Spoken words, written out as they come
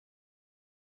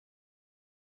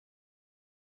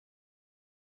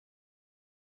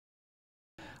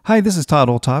Hi, this is Todd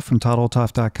Olthoff from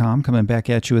toddolthoff.com coming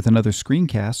back at you with another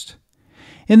screencast.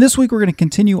 And this week we're going to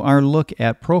continue our look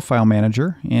at Profile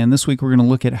Manager, and this week we're going to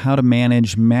look at how to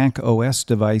manage macOS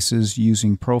devices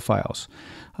using profiles.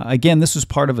 Again, this is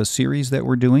part of a series that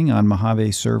we're doing on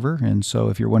Mojave Server, and so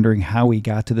if you're wondering how we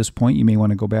got to this point, you may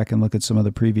want to go back and look at some of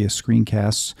the previous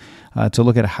screencasts to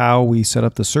look at how we set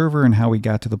up the server and how we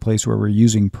got to the place where we're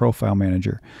using Profile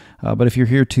Manager. But if you're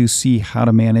here to see how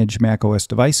to manage macOS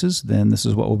devices, then this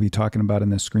is what we'll be talking about in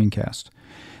this screencast.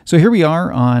 So here we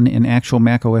are on an actual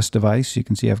macOS device. You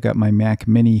can see I've got my Mac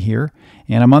Mini here,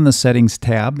 and I'm on the Settings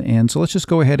tab. And so let's just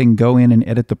go ahead and go in and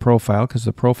edit the profile because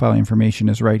the profile information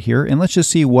is right here. And let's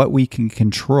just see what we can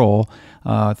control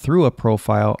through a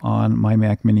profile on my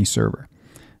Mac Mini server.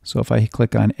 So if I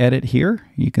click on Edit here,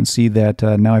 you can see that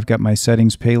now I've got my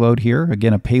settings payload here.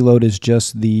 Again, a payload is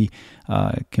just the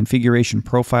configuration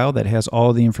profile that has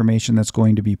all the information that's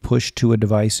going to be pushed to a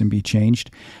device and be changed.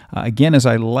 Again, as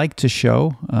I like to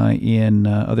show in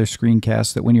other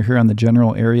screencasts, that when you're here on the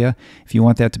general area, if you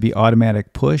want that to be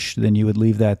automatic push, then you would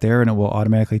leave that there and it will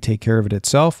automatically take care of it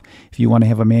itself. If you want to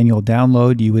have a manual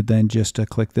download, you would then just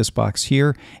click this box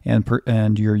here,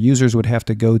 and your users would have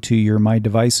to go to your My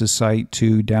Devices site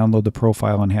to download the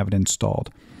profile and have it installed.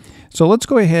 So let's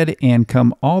go ahead and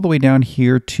come all the way down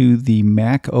here to the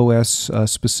Mac OS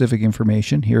specific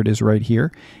information. Here it is right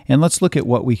here. And let's look at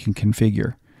what we can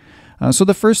configure. So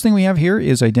the first thing we have here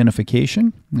is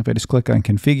identification. If I just click on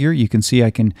configure, you can see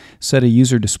I can set a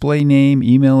user display name,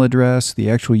 email address, the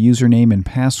actual username and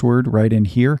password right in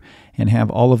here, and have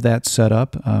all of that set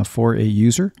up for a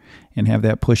user and have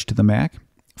that pushed to the Mac.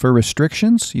 For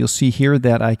restrictions, you'll see here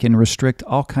that I can restrict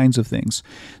all kinds of things.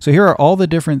 So here are all the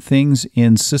different things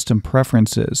in system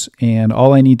preferences, and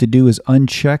all I need to do is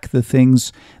uncheck the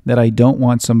things that I don't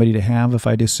want somebody to have. If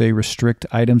I just say restrict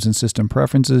items in system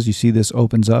preferences, you see this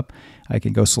opens up. I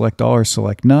can go select all or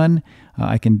select none.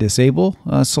 I can disable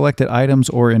selected items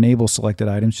or enable selected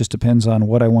items. Just depends on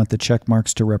what I want the check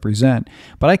marks to represent.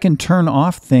 But I can turn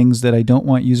off things that I don't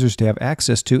want users to have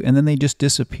access to, and then they just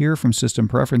disappear from system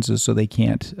preferences so they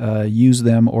can't use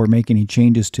them or make any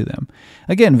changes to them.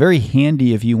 Again, very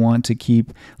handy if you want to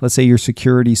keep, let's say, your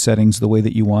security settings the way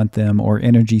that you want them, or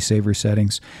energy saver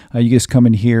settings. You just come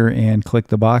in here and click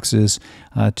the boxes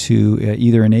to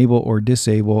either enable or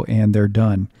disable, and they're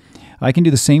done. I can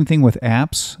do the same thing with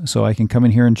apps, so I can come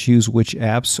in here and choose which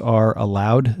apps are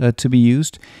allowed to be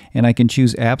used, and I can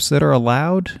choose apps that are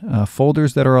allowed,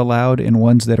 folders that are allowed, and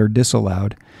ones that are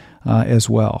disallowed as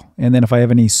well. And then if I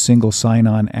have any single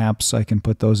sign-on apps, I can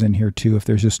put those in here too if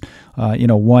there's just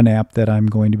one app that I'm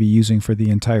going to be using for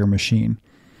the entire machine.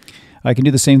 I can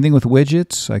do the same thing with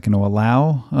widgets. I can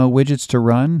allow widgets to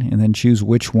run and then choose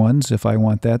which ones if I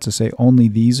want that to say only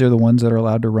these are the ones that are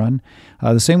allowed to run.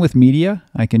 The same with media.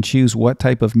 I can choose what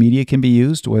type of media can be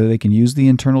used, whether they can use the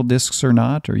internal disks or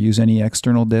not, or use any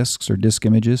external disks or disk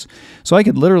images. So I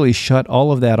could literally shut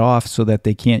all of that off so that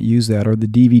they can't use that, or the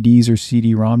DVDs or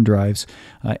CD-ROM drives.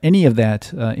 Any of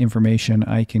that information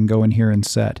I can go in here and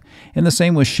set. And the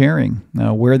same with sharing,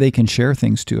 where they can share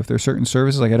things to. If there are certain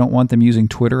services, like I don't want them using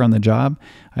Twitter on the job,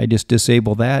 I just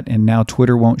disable that, and now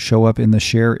Twitter won't show up in the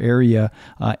share area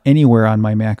anywhere on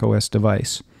my macOS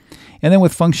device. And then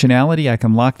with functionality, I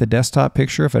can lock the desktop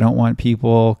picture if I don't want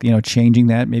people, changing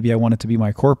that. Maybe I want it to be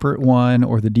my corporate one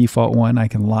or the default one. I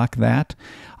can lock that.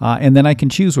 And then I can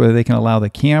choose whether they can allow the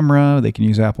camera, they can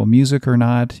use Apple Music or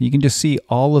not. You can just see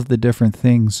all of the different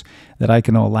things that I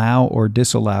can allow or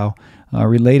disallow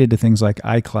related to things like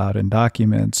iCloud and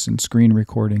documents and screen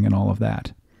recording and all of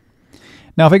that.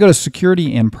 Now, if I go to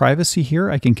security and privacy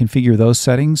here, I can configure those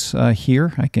settings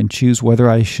here. I can choose whether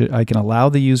I can allow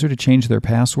the user to change their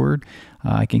password.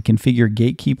 I can configure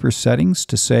gatekeeper settings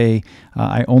to say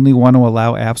I only want to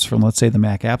allow apps from, let's say, the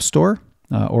Mac App Store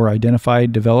or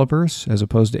identified developers as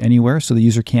opposed to anywhere, so the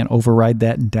user can't override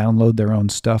that and download their own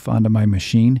stuff onto my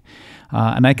machine.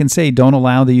 And I can say don't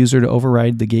allow the user to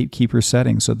override the gatekeeper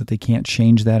settings so that they can't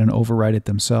change that and override it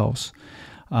themselves.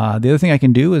 The other thing I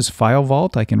can do is File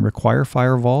Vault. I can require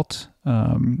File Vault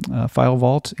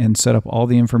and set up all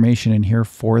the information in here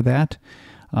for that.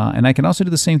 And I can also do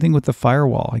the same thing with the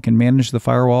firewall. I can manage the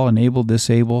firewall, enable,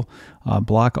 disable,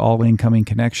 block all incoming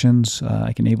connections.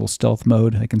 I can enable stealth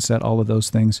mode. I can set all of those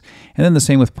things. And then the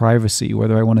same with privacy,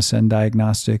 whether I want to send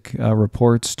diagnostic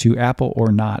reports to Apple or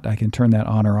not. I can turn that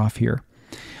on or off here.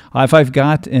 If I've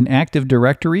got an Active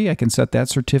Directory, I can set that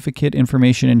certificate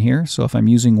information in here. So if I'm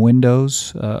using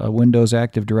Windows, a Windows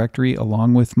Active Directory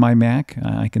along with my Mac,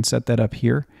 I can set that up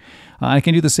here. I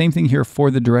can do the same thing here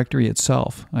for the directory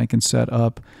itself. I can set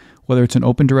up whether it's an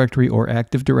open directory or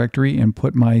active directory, and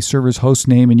put my server's host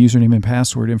name and username and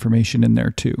password information in there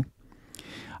too.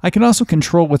 I can also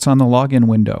control what's on the login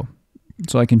window.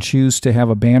 So I can choose to have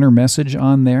a banner message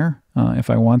on there if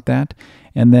I want that,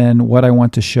 and then what I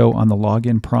want to show on the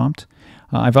login prompt.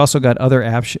 I've also got other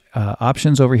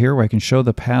options over here where I can show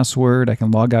the password, I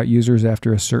can log out users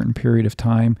after a certain period of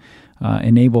time,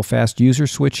 enable fast user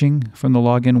switching from the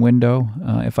login window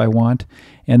if I want,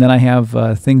 and then I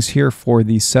have things here for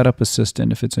the setup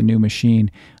assistant. If it's a new machine,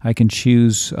 I can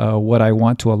choose what I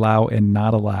want to allow and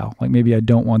not allow. Like maybe I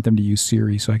don't want them to use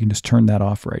Siri, so I can just turn that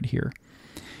off right here.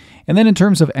 And then in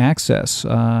terms of access,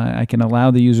 I can allow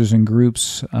the users and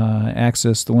groups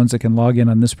access the ones that can log in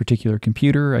on this particular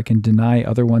computer. I can deny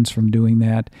other ones from doing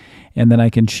that. And then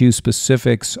I can choose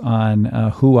specifics on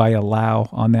who I allow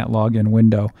on that login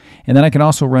window. And then I can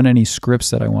also run any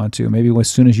scripts that I want to. Maybe as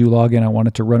soon as you log in, I want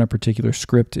it to run a particular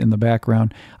script in the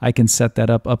background. I can set that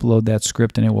up, upload that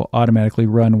script, and it will automatically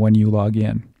run when you log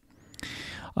in.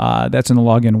 That's in the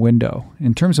login window.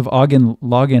 In terms of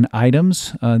login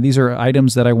items, these are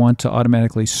items that I want to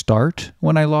automatically start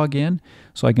when I log in.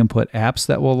 So I can put apps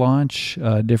that will launch,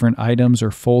 different items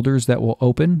or folders that will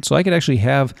open. So I could actually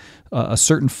have a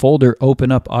certain folder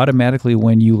open up automatically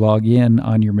when you log in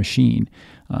on your machine.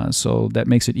 So that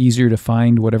makes it easier to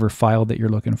find whatever file that you're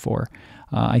looking for.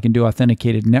 I can do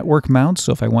authenticated network mounts,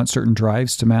 so if I want certain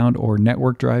drives to mount or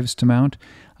network drives to mount.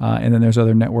 And then there's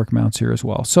other network mounts here as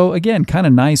well. So again, kind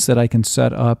of nice that I can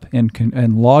set up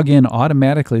and log in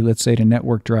automatically, let's say, to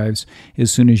network drives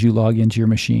as soon as you log into your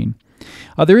machine.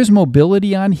 There is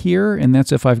mobility on here, and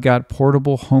that's if I've got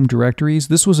portable home directories.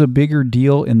 This was a bigger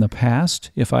deal in the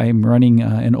past. If I'm running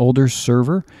an older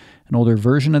server, an older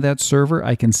version of that server,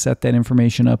 I can set that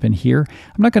information up in here.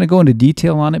 I'm not going to go into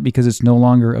detail on it because it's no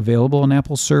longer available on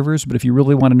Apple servers, but if you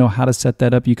really want to know how to set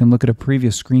that up, you can look at a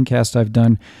previous screencast I've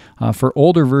done for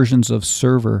older versions of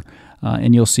server,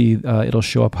 and you'll see it'll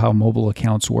show up how mobile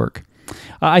accounts work.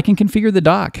 I can configure the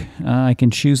dock. I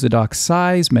can choose the dock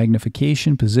size,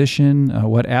 magnification, position,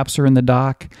 what apps are in the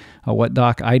dock, what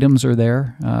dock items are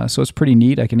there. So it's pretty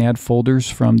neat. I can add folders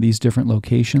from these different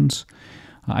locations.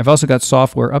 I've also got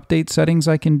software update settings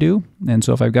I can do, and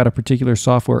so if I've got a particular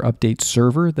software update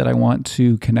server that I want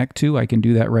to connect to, I can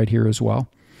do that right here as well.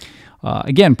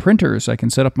 Again, printers, I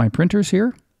can set up my printers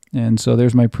here, and so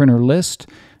there's my printer list,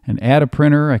 and add a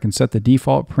printer. I can set the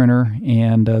default printer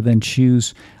and then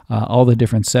choose all the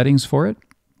different settings for it.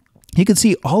 You can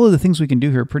see all of the things we can do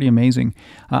here are pretty amazing.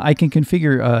 I can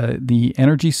configure the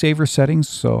energy saver settings,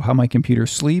 so how my computer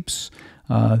sleeps,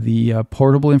 the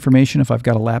portable information if I've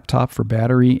got a laptop for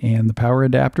battery and the power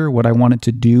adapter, what I want it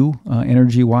to do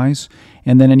energy-wise,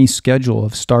 and then any schedule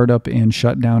of startup and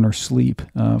shutdown or sleep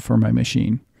for my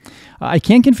machine. I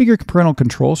can configure parental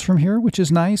controls from here, which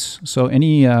is nice. So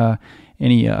any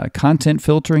content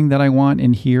filtering that I want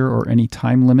in here or any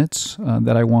time limits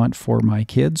that I want for my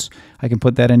kids, I can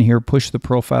put that in here, push the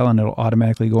profile, and it'll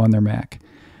automatically go on their Mac.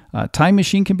 Time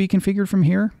machine can be configured from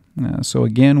here. So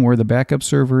again, where the backup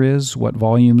server is, what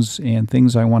volumes and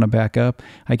things I want to back up.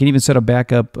 I can even set a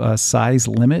backup size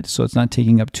limit so it's not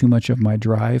taking up too much of my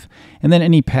drive. And then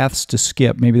any paths to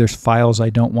skip. Maybe there's files I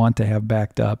don't want to have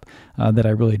backed up that I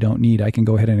really don't need. I can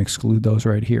go ahead and exclude those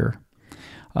right here.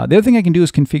 The other thing I can do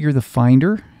is configure the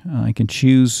Finder. I can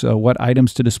choose what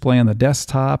items to display on the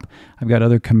desktop. I've got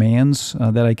other commands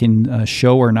that I can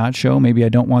show or not show. Maybe I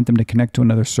don't want them to connect to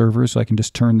another server, so I can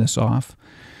just turn this off.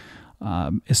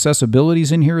 Accessibility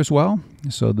is in here as well.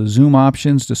 So the zoom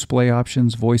options, display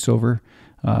options, voiceover,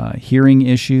 hearing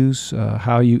issues,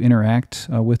 how you interact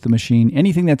with the machine.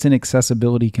 Anything that's in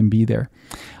accessibility can be there.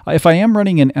 If I am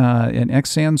running an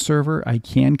XSAN server, I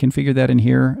can configure that in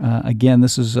here. Again,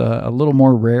 this is a little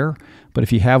more rare, but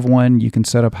if you have one, you can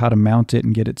set up how to mount it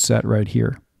and get it set right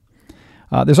here.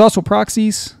 There's also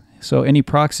proxies. So any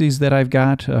proxies that I've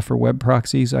got for web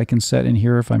proxies, I can set in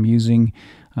here. If I'm using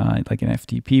like an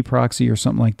FTP proxy or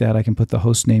something like that, I can put the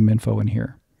host name info in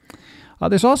here.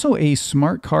 There's also a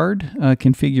smart card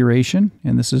configuration,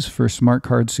 and this is for smart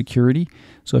card security.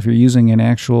 So if you're using an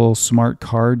actual smart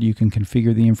card, you can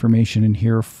configure the information in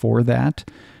here for that.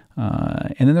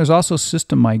 And then there's also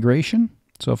system migration.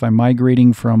 So if I'm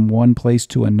migrating from one place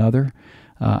to another,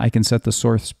 I can set the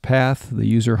source path, the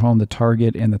user home, the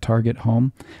target, and the target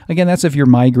home. Again, that's if you're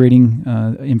migrating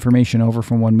information over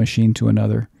from one machine to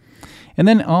another. And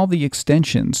then all the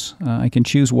extensions. I can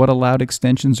choose what allowed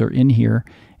extensions are in here,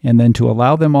 and then to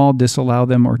allow them all, disallow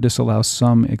them, or disallow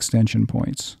some extension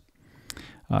points.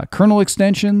 Kernel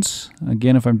extensions,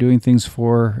 again, if I'm doing things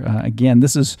for, again,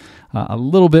 this is a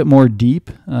little bit more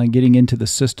deep, getting into the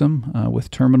system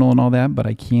with terminal and all that, but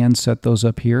I can set those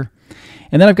up here.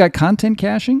 And then I've got content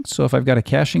caching. So if I've got a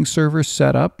caching server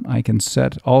set up, I can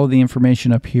set all of the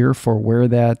information up here for where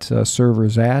that server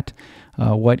is at,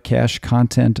 what cache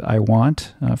content I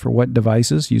want for what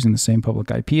devices using the same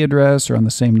public IP address or on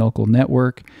the same local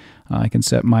network. I can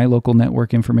set my local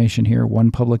network information here,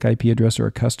 one public IP address or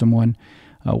a custom one,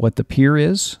 what the peer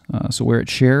is, so where it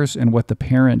shares, and what the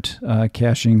parent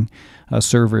caching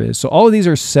server is. So all of these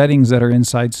are settings that are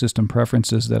inside system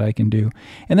preferences that I can do.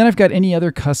 And then I've got any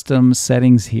other custom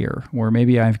settings here, where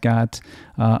maybe I've got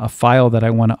a file that I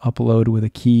want to upload with a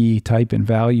key type and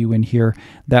value in here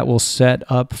that will set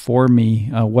up for me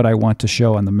what I want to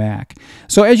show on the Mac.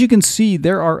 So as you can see,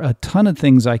 there are a ton of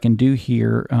things I can do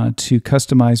here to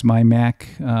customize my Mac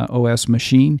OS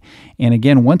machine. And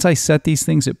again, once I set these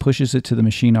things, it pushes it to the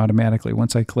machine automatically.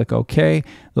 Once I click OK,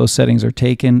 those settings are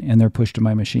taken and they're pushed to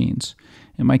my machines.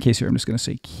 In my case here, I'm just going to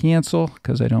say cancel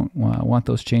because I don't want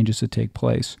those changes to take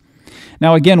place.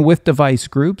 Now again, with device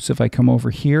groups, if I come over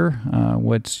here,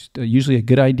 what's usually a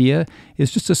good idea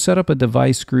is just to set up a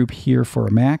device group here for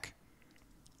a Mac.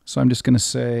 So I'm just going to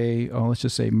say, let's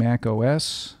just say Mac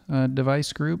OS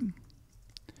device group.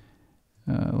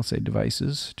 Let's say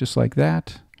devices, just like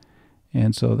that.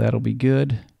 And so that'll be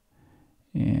good.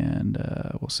 And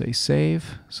we'll say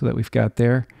save so that we've got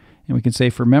there. And we can say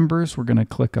for members, we're going to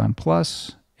click on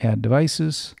plus, add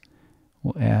devices.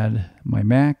 We'll add my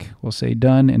Mac. We'll say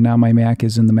done. And now my Mac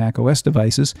is in the Mac OS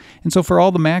devices. And so for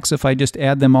all the Macs, if I just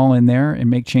add them all in there and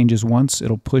make changes once,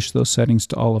 it'll push those settings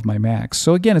to all of my Macs.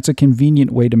 So again, it's a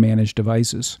convenient way to manage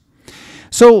devices.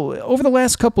 So over the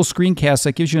last couple screencasts,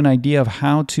 that gives you an idea of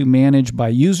how to manage by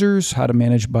users, how to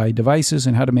manage by devices,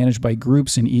 and how to manage by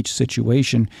groups in each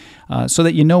situation so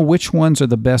that you know which ones are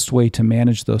the best way to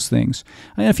manage those things.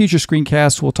 In a future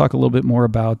screencast, we'll talk a little bit more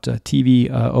about TV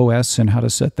OS and how to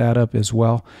set that up as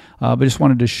well. But just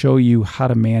wanted to show you how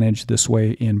to manage this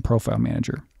way in Profile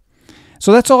Manager.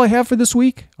 So that's all I have for this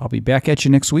week. I'll be back at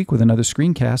you next week with another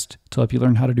screencast to help you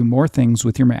learn how to do more things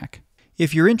with your Mac.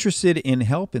 If you're interested in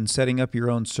help in setting up your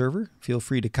own server, feel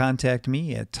free to contact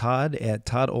me at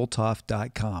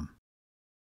todd@toddolthoff.com.